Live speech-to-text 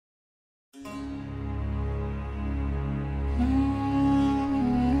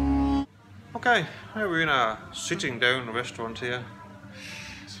Okay, now we're in a sitting down restaurant here.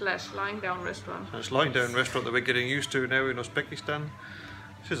 Slash lying down restaurant. It's lying down restaurant that we're getting used to now in Uzbekistan.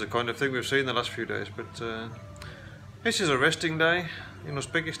 This is the kind of thing we've seen the last few days, but this is a resting day in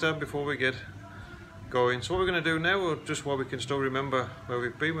Uzbekistan before we get going. So what we're going to do now, just while we can still remember where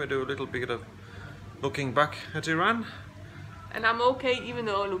we've been, we'll do a little bit of looking back at Iran. And I'm okay, even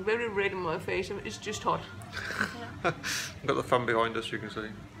though I look very red in my face. It's just hot. We've got the fan behind us, you can see,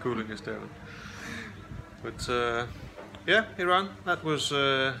 cooling us down. But yeah, Iran, that was,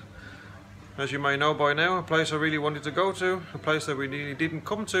 as you may know by now, a place I really wanted to go to, a place that we nearly didn't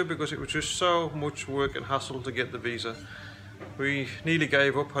come to because it was just so much work and hassle to get the visa. We nearly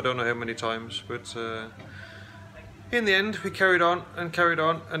gave up, I don't know how many times, but in the end we carried on,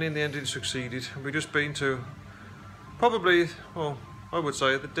 and in the end it succeeded. We've just been to probably, well, I would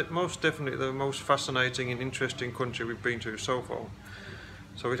say most definitely the most fascinating and interesting country we've been to so far.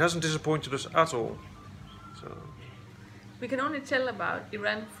 So it hasn't disappointed us at all. So we can only tell about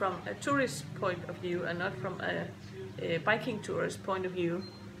Iran from a tourist point of view and not from a biking tourist point of view,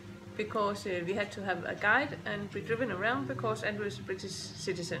 because we had to have a guide and be driven around because Andrew is a British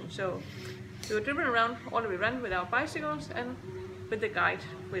citizen. So we were driven around all of Iran with our bicycles and with the guide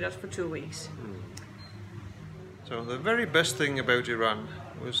with us for 2 weeks. So the very best thing about Iran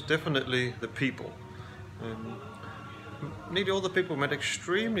was definitely the people. Nearly all the people met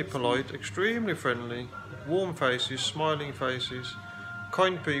extremely polite, extremely friendly, warm faces, smiling faces,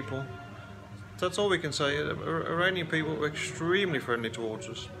 kind people. That's all we can say. Iranian people were extremely friendly towards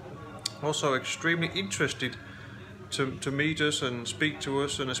us. Also extremely interested to meet us and speak to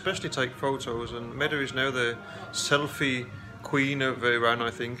us and especially take photos. And Meda is now the selfie queen of Iran,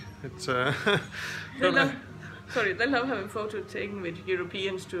 I think. It's they love having photos taken with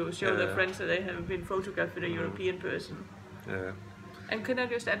Europeans to show their friends that they have been photographed with a European person. Yeah. And can I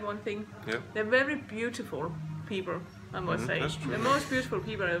just add one thing? Yeah. They're very beautiful people, I must say. That's true. The most beautiful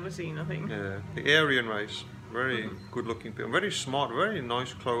people I've ever seen, I think. Yeah, the Aryan race. Very good looking people. Very smart, very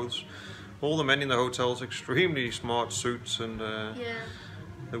nice clothes. All the men in the hotels, extremely smart suits, and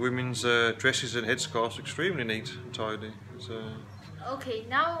the women's dresses and headscarves, extremely neat and tidy. Okay,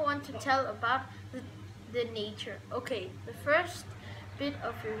 now I want to tell about the nature. Okay, the first bit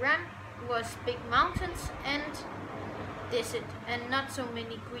of Iran was big mountains and desert, and not so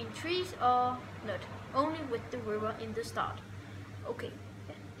many green trees, or not, only with the river in the start. Okay,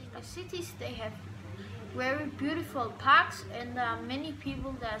 in the cities they have very beautiful parks, and there are many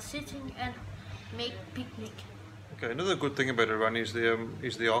people that are sitting and make picnic. Okay, another good thing about Iran is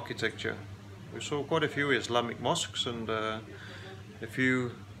the architecture. We saw quite a few Islamic mosques and a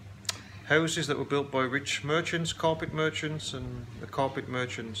few houses that were built by rich merchants, carpet merchants, and the carpet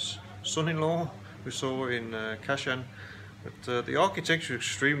merchant's son-in-law we saw in Kashan. But the architecture is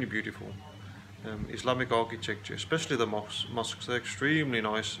extremely beautiful. Islamic architecture, especially the mosques, they're extremely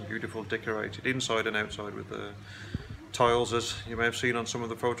nice and beautiful, decorated inside and outside with the tiles, as you may have seen on some of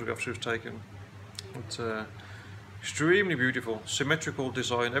the photographs we've taken. It's extremely beautiful, symmetrical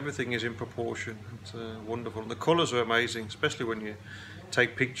design, everything is in proportion. It's wonderful. And the colours are amazing, especially when you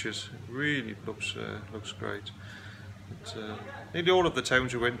take pictures. It really looks great. Nearly all of the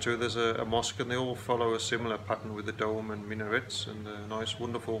towns we went to, there's a mosque, and they all follow a similar pattern with the dome and minarets and a nice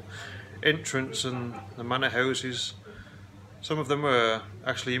wonderful entrance and the manor houses. Some of them were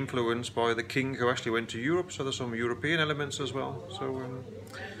actually influenced by the king who actually went to Europe, so there's some European elements as well. So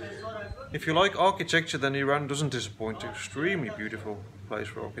if you like architecture, then Iran doesn't disappoint. Extremely beautiful place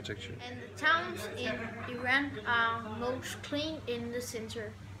for architecture. And the towns in Iran are most clean in the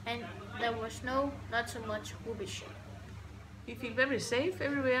center, and there was not so much rubbish. We feel very safe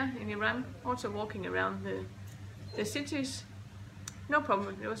everywhere in Iran, also walking around the cities. No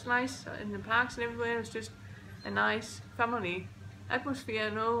problem, it was nice in the parks and everywhere. It was just a nice family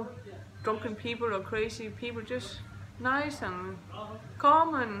atmosphere, no drunken people or crazy people, just nice and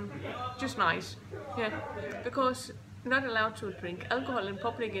calm and just nice. Yeah, because you're not allowed to drink alcohol in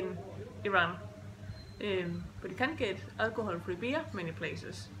public in Iran, but you can get alcohol-free beer many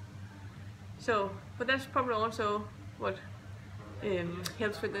places. So, but that's probably also what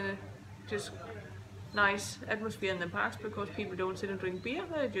helps with the just nice atmosphere in the parks, because people don't sit and drink beer,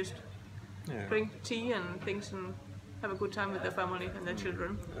 they just drink tea and things and have a good time with their family and their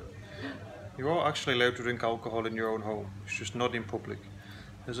children. You are actually allowed to drink alcohol in your own home, it's just not in public.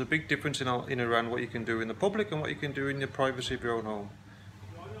 There's a big difference in Iran what you can do in the public and what you can do in the privacy of your own home.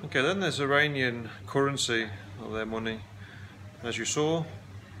 Okay, then there's Iranian currency, or their money. As you saw,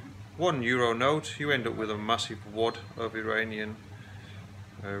 €1 note, you end up with a massive wad of Iranian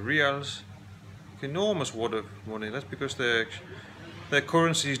rials. Enormous wad of money. That's because they're their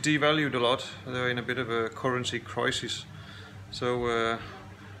currency is devalued a lot. They're in a bit of a currency crisis. So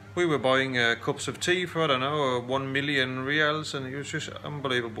we were buying cups of tea for, I don't know, 1 million reals, and it was just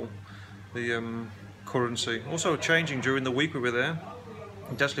unbelievable, the currency. Also changing during the week we were there.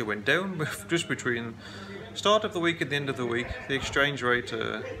 It actually went down just between start of the week and the end of the week. The exchange rate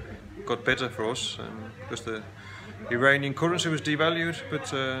got better for us because the Iranian currency was devalued, but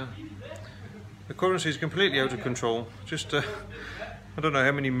the currency is completely out of control. Just I don't know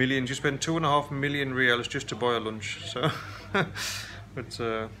how many millions. You spend 2.5 million reals just to buy a lunch. So, but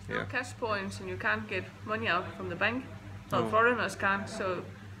yeah. No cash points, and you can't get money out from the bank. Well, foreigners can't. So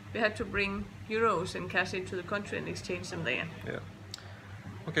we had to bring euros and cash into the country and exchange them there. Yeah.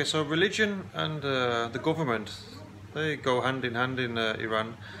 Okay, so religion and the government, they go hand in hand in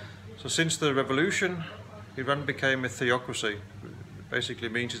Iran. So since the revolution, Iran became a theocracy. It basically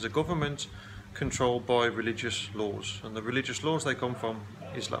means it's a government controlled by religious laws, and the religious laws, they come from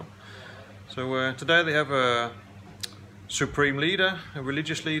Islam. So today they have a supreme leader, a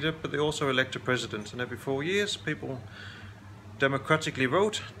religious leader, but they also elect a president, and every 4 years people democratically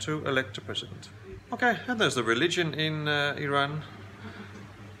vote to elect a president. Okay, and there's the religion in Iran.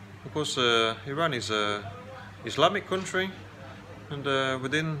 Of course, Iran is an Islamic country, and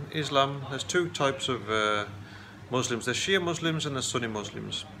within Islam there's two types of Muslims. There's Shia Muslims and there's Sunni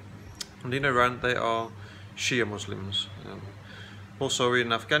Muslims. And in Iran they are Shia Muslims. Also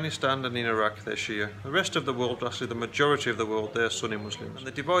in Afghanistan and in Iraq they're Shia. The rest of the world, actually the majority of the world, they're Sunni Muslims. And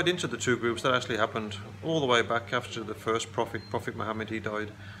they divide into the two groups. That actually happened all the way back after the first Prophet Muhammad, he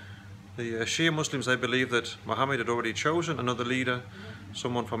died. The Shia Muslims, they believe that Muhammad had already chosen another leader,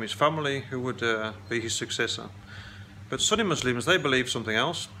 someone from his family who would be his successor. But Sunni Muslims, they believe something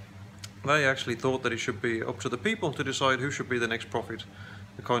else. They actually thought that it should be up to the people to decide who should be the next prophet,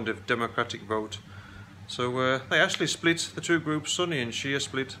 a kind of democratic vote. So they actually split the two groups, Sunni and Shia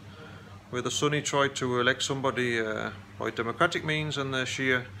split, where the Sunni tried to elect somebody by democratic means, and the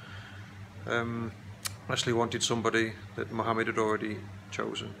Shia actually wanted somebody that Muhammad had already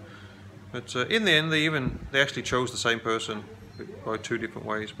chosen. But in the end, they actually chose the same person by two different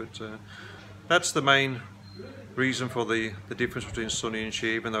ways. But that's the main reason for the difference between Sunni and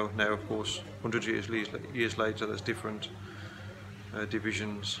Shia, even though now, of course, 100 years later, there's different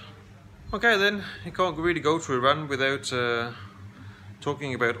divisions. Okay, then, you can't really go to Iran without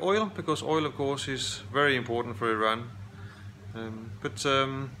talking about oil, because oil, of course, is very important for Iran. But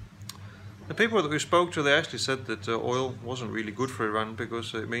the people that we spoke to, they actually said that oil wasn't really good for Iran,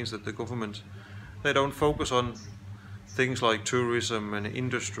 because it means that the government, they don't focus on things like tourism and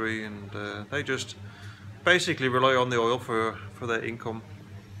industry, and they just basically rely on the oil for their income,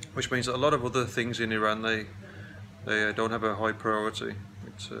 which means that a lot of other things in Iran, they don't have a high priority.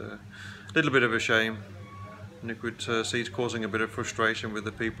 It's a little bit of a shame, and you could see it's causing a bit of frustration with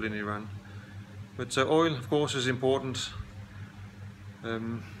the people in Iran. But oil, of course, is important,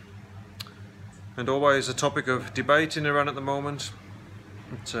 and always a topic of debate in Iran at the moment.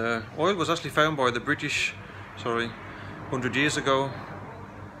 But, oil was actually found by the British, 100 years ago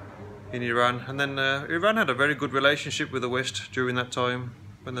in Iran, and then Iran had a very good relationship with the West during that time.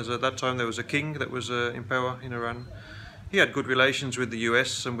 When at that time there was a king that was in power in Iran. He had good relations with the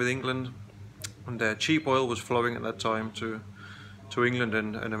US and with England, and cheap oil was flowing at that time to England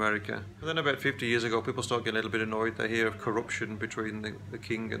and America. And then about 50 years ago, people start getting a little bit annoyed. They hear of corruption between the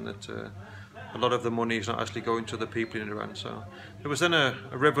king, and that a lot of the money is not actually going to the people in Iran. So there was then a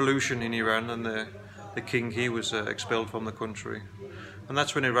revolution in Iran, and the king, he was expelled from the country. And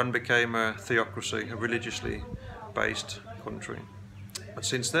that's when Iran became a theocracy, a religiously based country. But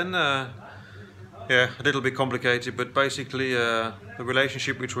since then, yeah, a little bit complicated, but basically the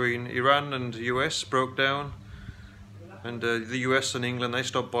relationship between Iran and the US broke down, and the US and England, they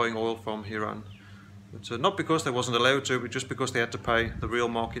stopped buying oil from Iran. But, not because they wasn't allowed to, but just because they had to pay the real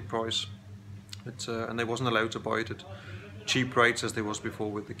market price. But, and they wasn't allowed to buy it at cheap rates as they was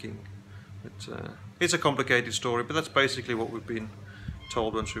before with the king. But, it's a complicated story, but that's basically what we've been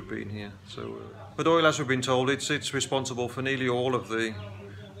told once we've been here. So, but oil, as we've been told, it's responsible for nearly all of the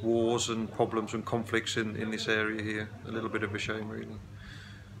wars and problems and conflicts in this area here. A little bit of a shame, really.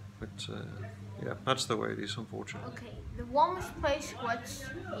 But yeah, that's the way it is, unfortunately. Okay, the warmest place was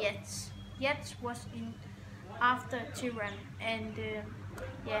Yezd. Yezd was in after Tehran, and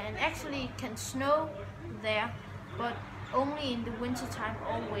yeah, and actually it can snow there, but only in the wintertime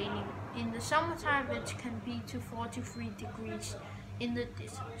or raining. In the summertime it can be to 43 degrees in the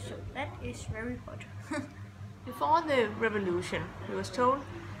desert, so that is very hot. Before the revolution, we was told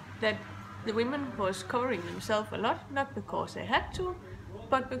that the women was covering themselves a lot, not because they had to,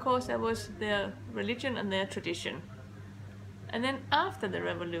 but because that was their religion and their tradition. And then after the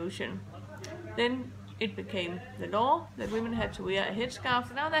revolution, then it became the law that women had to wear a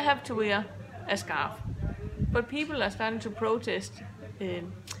headscarf. Now they have to wear a scarf. But people are starting to protest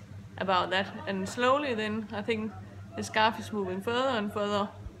about that, and slowly then I think the scarf is moving further and further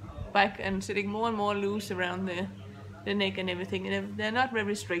back and sitting more and more loose around the neck and everything, and they're not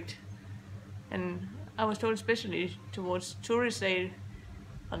very strict. And I was told, especially towards tourists, they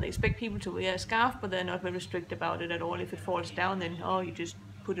expect people to wear a scarf, but they're not very strict about it at all. If it falls down, then you just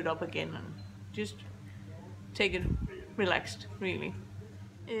put it up again and just take it relaxed, really.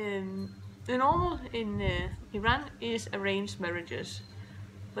 The normal in Iran is arranged marriages,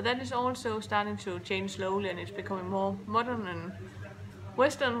 but that is also starting to change slowly, and it's becoming more modern and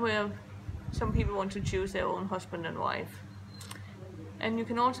Western, where some people want to choose their own husband and wife. And you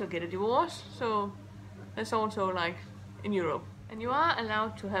can also get a divorce, so that's also like in Europe. And you are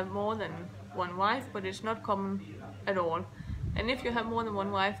allowed to have more than one wife, but it's not common at all. And if you have more than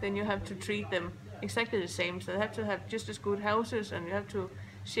one wife, then you have to treat them exactly the same. So they have to have just as good houses, and you have to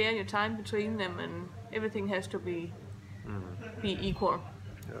share your time between them, and everything has to be equal.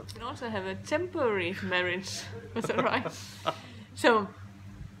 Yep. You can also have a temporary marriage, is that right? So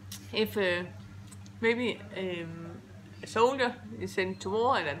if maybe a soldier is sent to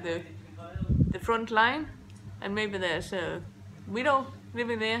war and at the front line, and maybe there's a widow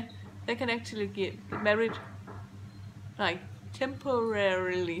living there, they can actually get married like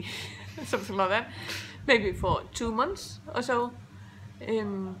temporarily, something like that, maybe for 2 months or so,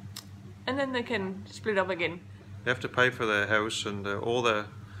 and then they can split up again. They have to pay for their house and all their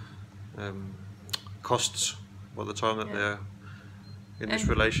costs by the time that they're in this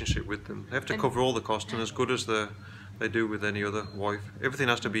relationship with them. They have to cover all the costs, and as good as they do with any other wife. Everything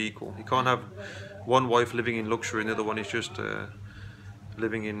has to be equal. You can't have one wife living in luxury and the other one is just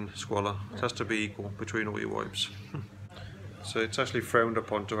living in squalor. It has to be equal between all your wives. So it's actually frowned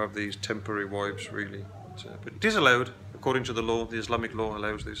upon to have these temporary wives, really. But it is allowed, according to the law. The Islamic law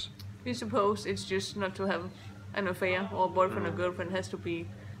allows this. We suppose it's just not to have an affair, or boyfriend or girlfriend has to be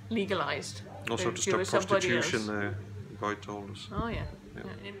legalized. Also to stop prostitution, the guy told us. Oh yeah.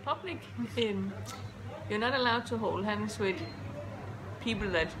 In public, you're not allowed to hold hands with people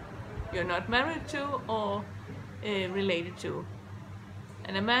that you're not married to or related to.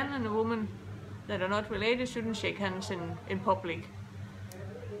 And a man and a woman that are not related shouldn't shake hands in public.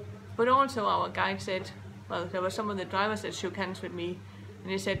 But also our guide said, well, there were some of the drivers that shook hands with me,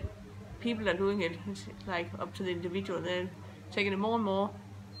 and they said people are doing it, it's like up to the individual. They're taking it more and more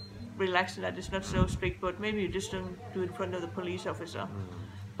relaxed, and that it's not so strict, but maybe you just don't do it in front of the police officer.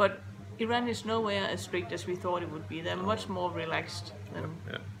 But Iran is nowhere as strict as we thought it would be. They're much more relaxed than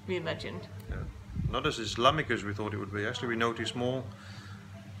we imagined. Yeah. Not as Islamic as we thought it would be. Actually, we noticed more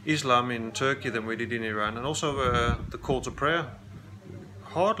Islam in Turkey than we did in Iran, and also the call to prayer.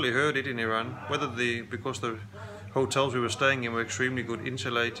 Hardly heard it in Iran, because the hotels we were staying in were extremely good,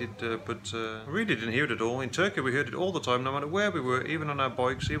 insulated, but we really didn't hear it at all. In Turkey we heard it all the time, no matter where we were, even on our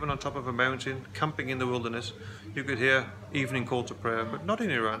bikes, even on top of a mountain, camping in the wilderness, you could hear evening call to prayer, but not in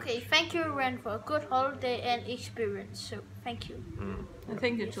Iran. Okay, thank you, Iran, for a good holiday and experience, so thank you. And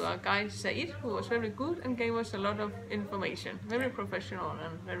thank you to our guide Said, who was very good and gave us a lot of information, very professional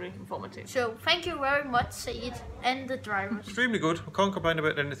and very informative. So thank you very much, Said, and the drivers. Extremely good. I can't complain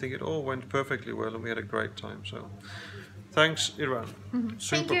about anything. It all went perfectly well and we had a great time. So thanks, Iran.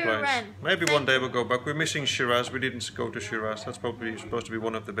 Super Thank you, place. Iran. Maybe one day we'll go back. We're missing Shiraz. We didn't go to Shiraz. That's probably supposed to be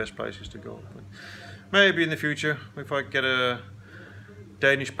one of the best places to go. But maybe in the future, if I get a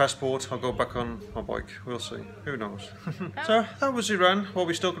Danish passport, I'll go back on my bike. We'll see. Who knows? So that was Iran. Well,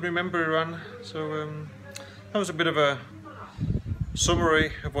 we still can remember Iran. So that was a bit of a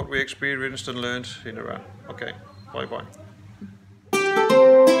summary of what we experienced and learned in Iran. Okay, bye-bye.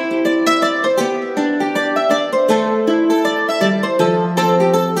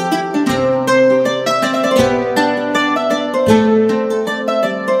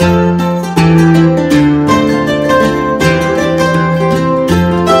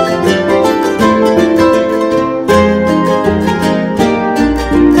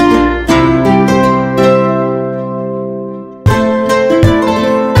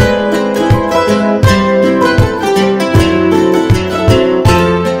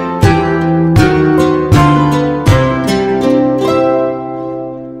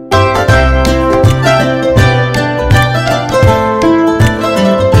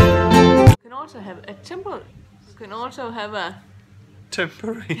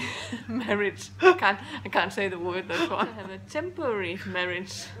 Temporary marriage. I can't say the word, that's why. I have a temporary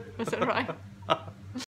marriage. Was that right?